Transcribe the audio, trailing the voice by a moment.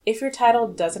If your title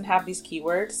doesn't have these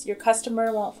keywords, your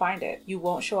customer won't find it. You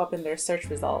won't show up in their search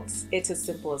results. It's as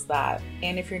simple as that.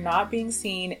 And if you're not being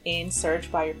seen in search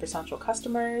by your potential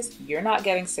customers, you're not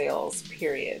getting sales,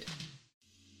 period.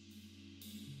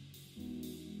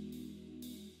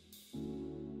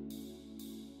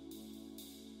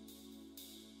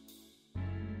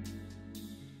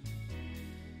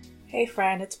 Hey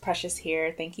friend, it's Precious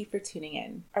here. Thank you for tuning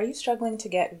in. Are you struggling to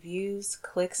get views,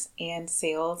 clicks, and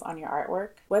sales on your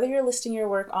artwork? Whether you're listing your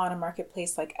work on a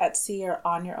marketplace like Etsy or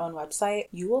on your own website,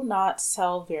 you will not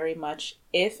sell very much,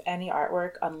 if any,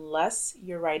 artwork unless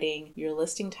you're writing your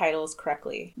listing titles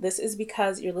correctly. This is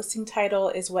because your listing title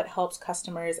is what helps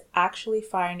customers actually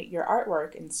find your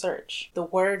artwork in search. The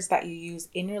words that you use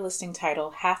in your listing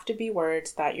title have to be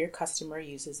words that your customer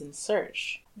uses in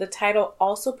search. The title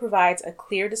also provides a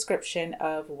clear description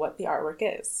of what the artwork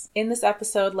is. In this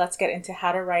episode, let's get into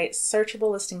how to write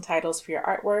searchable listing titles for your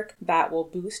artwork that will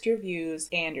boost your views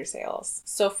and your sales.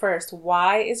 So first,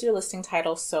 why is your listing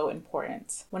title so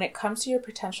important? When it comes to your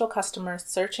potential customers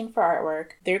searching for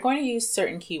artwork, they're going to use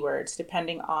certain keywords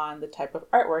depending on the type of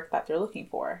artwork that they're looking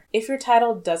for. If your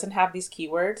title doesn't have these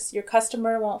keywords, your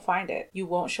customer won't find it. You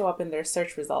won't show up in their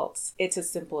search results. It's as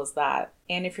simple as that.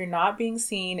 And if you're not being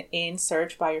seen in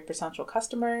search by your potential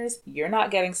customers, you're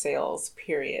not getting sales,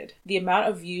 period. The amount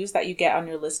of views that you get on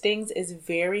your listings is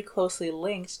very closely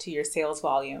linked to your sales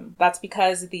volume. That's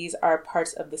because these are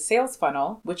parts of the sales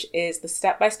funnel, which is the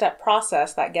step-by-step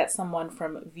process that gets someone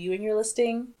from viewing your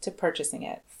listing to purchasing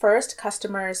it. First,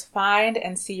 customers find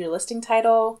and see your listing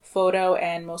title, photo,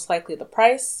 and most likely the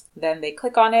price. Then they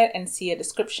click on it and see a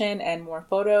description and more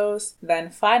photos.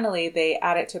 Then finally, they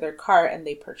add it to their cart and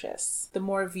they purchase. The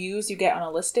more views you get on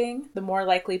a listing, the more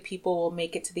likely people will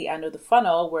make it to the end of the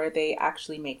funnel where they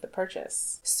actually make the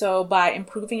purchase. So by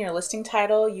improving your listing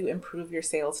title, you improve your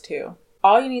sales too.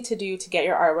 All you need to do to get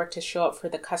your artwork to show up for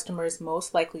the customers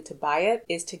most likely to buy it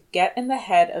is to get in the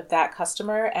head of that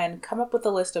customer and come up with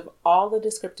a list of all the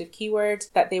descriptive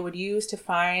keywords that they would use to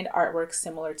find artwork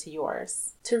similar to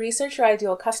yours. To research your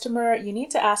ideal customer, you need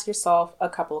to ask yourself a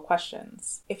couple of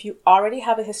questions. If you already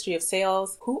have a history of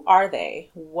sales, who are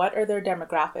they? What are their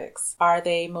demographics? Are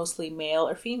they mostly male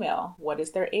or female? What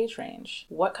is their age range?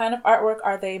 What kind of artwork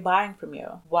are they buying from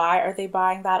you? Why are they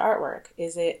buying that artwork?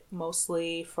 Is it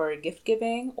mostly for gift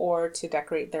giving or to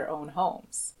decorate their own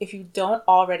homes? If you don't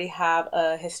already have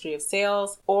a history of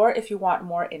sales, or if you want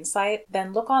more insight,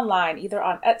 then look online, either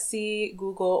on Etsy,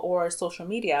 Google, or social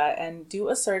media, and do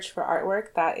a search for artwork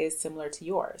that is similar to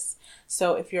yours.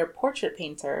 So if you're a portrait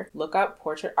painter, look up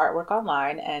portrait artwork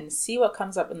online and see what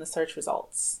comes up in the search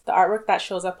results. The artwork that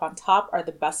shows up on top are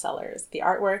the best sellers, the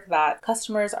artwork that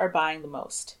customers are buying the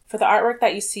most. For the artwork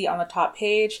that you see on the top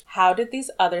page, how did these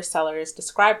other sellers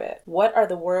describe it? What are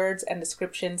the words and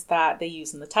descriptions that they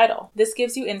use in the title? This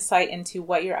gives you insight into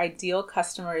what your ideal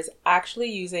customer is actually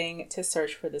using to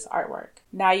search for this artwork.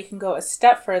 Now you can go a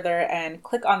step further and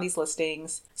click on these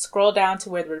listings, scroll down to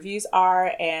where the reviews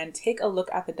are, and take a look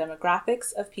at the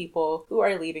demographics of people who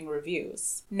are leaving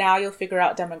reviews. Now you'll figure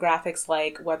out demographics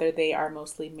like whether they are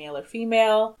mostly male or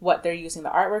female, what they're using the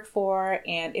artwork for,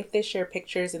 and if they share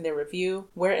pictures in their review,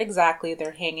 where exactly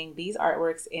they're hanging these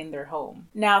artworks in their home.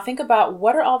 Now think about,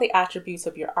 what are all the attributes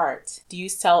of your art? Do you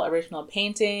sell original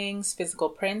paintings, physical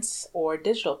prints, or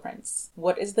digital prints?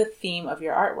 What is the theme of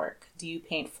your artwork? Do you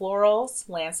paint florals,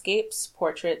 landscapes,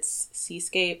 portraits,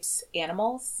 seascapes,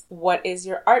 animals? What is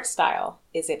your art style?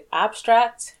 Is it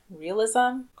abstract,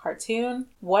 realism, cartoon?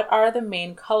 What are the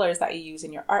main colors that you use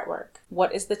in your artwork?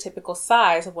 What is the typical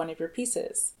size of one of your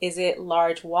pieces? Is it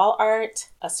large wall art,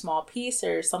 a small piece,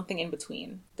 or something in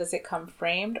between? Does it come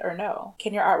framed or no?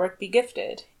 Can your artwork be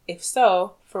gifted? If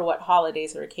so, for what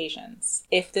holidays or occasions?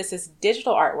 If this is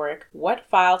digital artwork, what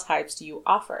file types do you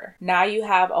offer? Now you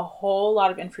have a whole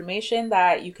lot of information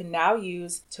that you can now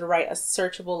use to write a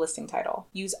searchable listing title.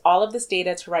 Use all of this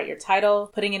data to write your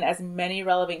title, putting in as many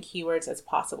relevant keywords as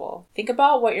possible. Think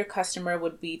about what your customer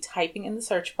would be typing in the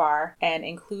search bar and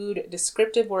include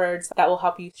descriptive words that will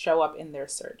help you show up in their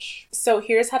search. So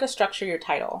here's how to structure your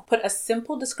title. Put a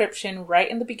simple description right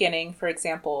in the beginning, for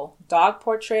example, dog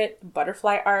portrait,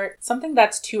 butterfly art, something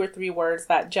that's 2 or 3 words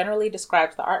that generally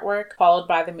describes the artwork, followed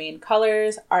by the main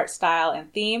colors, art style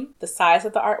and theme, the size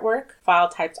of the artwork, file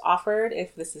types offered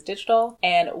if this is digital,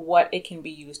 and what it can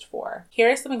be used for.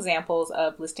 Here are some examples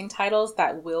of listing titles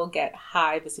that will get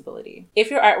high visibility. If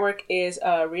your artwork is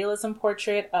a realism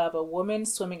portrait of a woman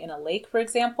swimming in a lake, for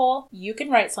example, you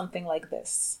can write something like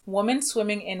this: woman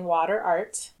swimming in water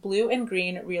art, blue and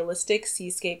green realistic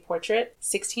seascape portrait,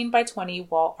 16 by 20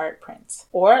 wall art prints.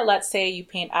 Or let's say you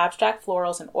paint abstract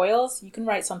florals and oils, you can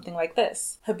write something like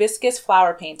this. Hibiscus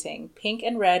flower painting, pink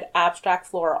and red abstract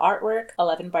floral artwork,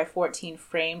 11 by 14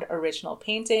 framed original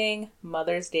painting,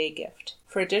 Mother's Day gift.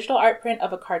 For a digital art print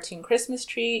of a cartoon Christmas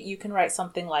tree, you can write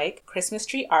something like Christmas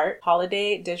tree art,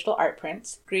 holiday digital art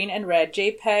prints, green and red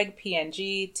JPEG,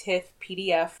 PNG, TIFF,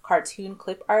 PDF, cartoon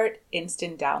clip art,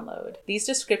 instant download. These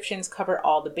descriptions cover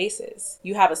all the bases.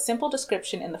 You have a simple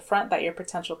description in the front that your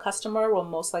potential customer will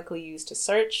most likely use to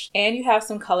search, and you have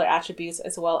some color attributes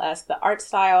as well as the art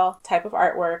style, type of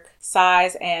artwork,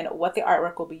 size, and what the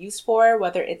artwork will be used for,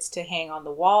 whether it's to hang on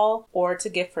the wall or to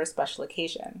gift for a special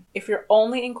occasion. If you're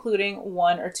only including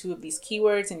one or two of these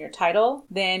keywords in your title,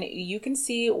 then you can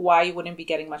see why you wouldn't be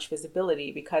getting much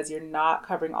visibility because you're not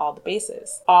covering all the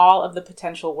bases, all of the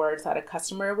potential words that a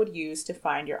customer would use to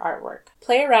find your artwork.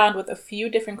 Play around with a few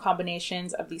different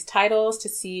combinations of these titles to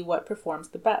see what performs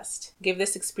the best. Give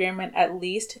this experiment at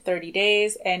least 30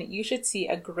 days and you should see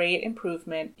a great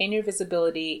improvement in your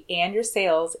visibility and your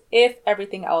sales if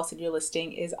everything else in your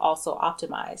listing is also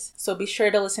optimized. So be sure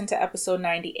to listen to episode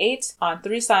 98 on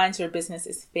 3 signs your business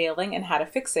is failing and how to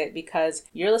fix it, because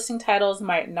your listing titles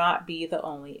might not be the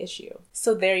only issue.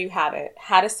 So there you have it.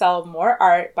 How to sell more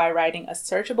art by writing a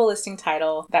searchable listing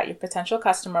title that your potential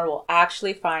customer will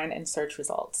actually find in search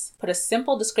results. Put a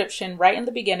simple description right in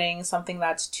the beginning, something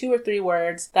that's 2 or 3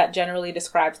 words that generally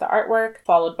describes the artwork,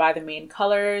 followed by the main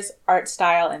colors, art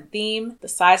style and theme, the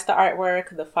size of the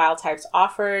artwork, the file types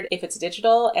offered, if it's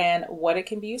digital, and what it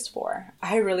can be used for.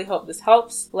 I really hope this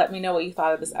helps. Let me know what you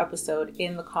thought of this episode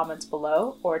in the comments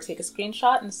below, or take a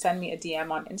screenshot and send me a DM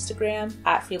on Instagram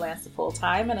at freelance to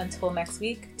full-time. And until next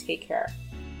week, take care.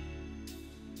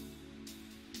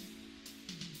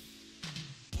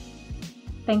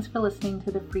 Thanks for listening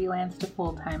to the Freelance to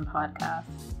Full-Time podcast.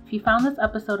 If you found this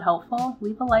episode helpful,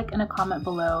 leave a like and a comment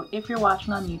below if you're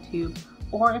watching on YouTube,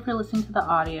 or if you're listening to the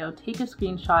audio, take a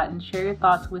screenshot and share your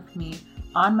thoughts with me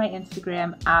on my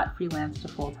Instagram at freelance to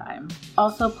full-time.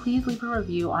 Also, please leave a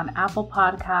review on Apple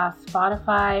Podcasts,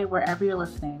 Spotify, wherever you're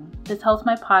listening. This helps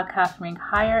my podcast rank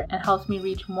higher and helps me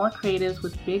reach more creatives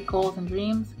with big goals and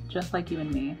dreams just like you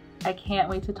and me. I can't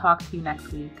wait to talk to you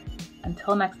next week.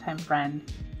 Until next time, friend,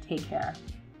 take care.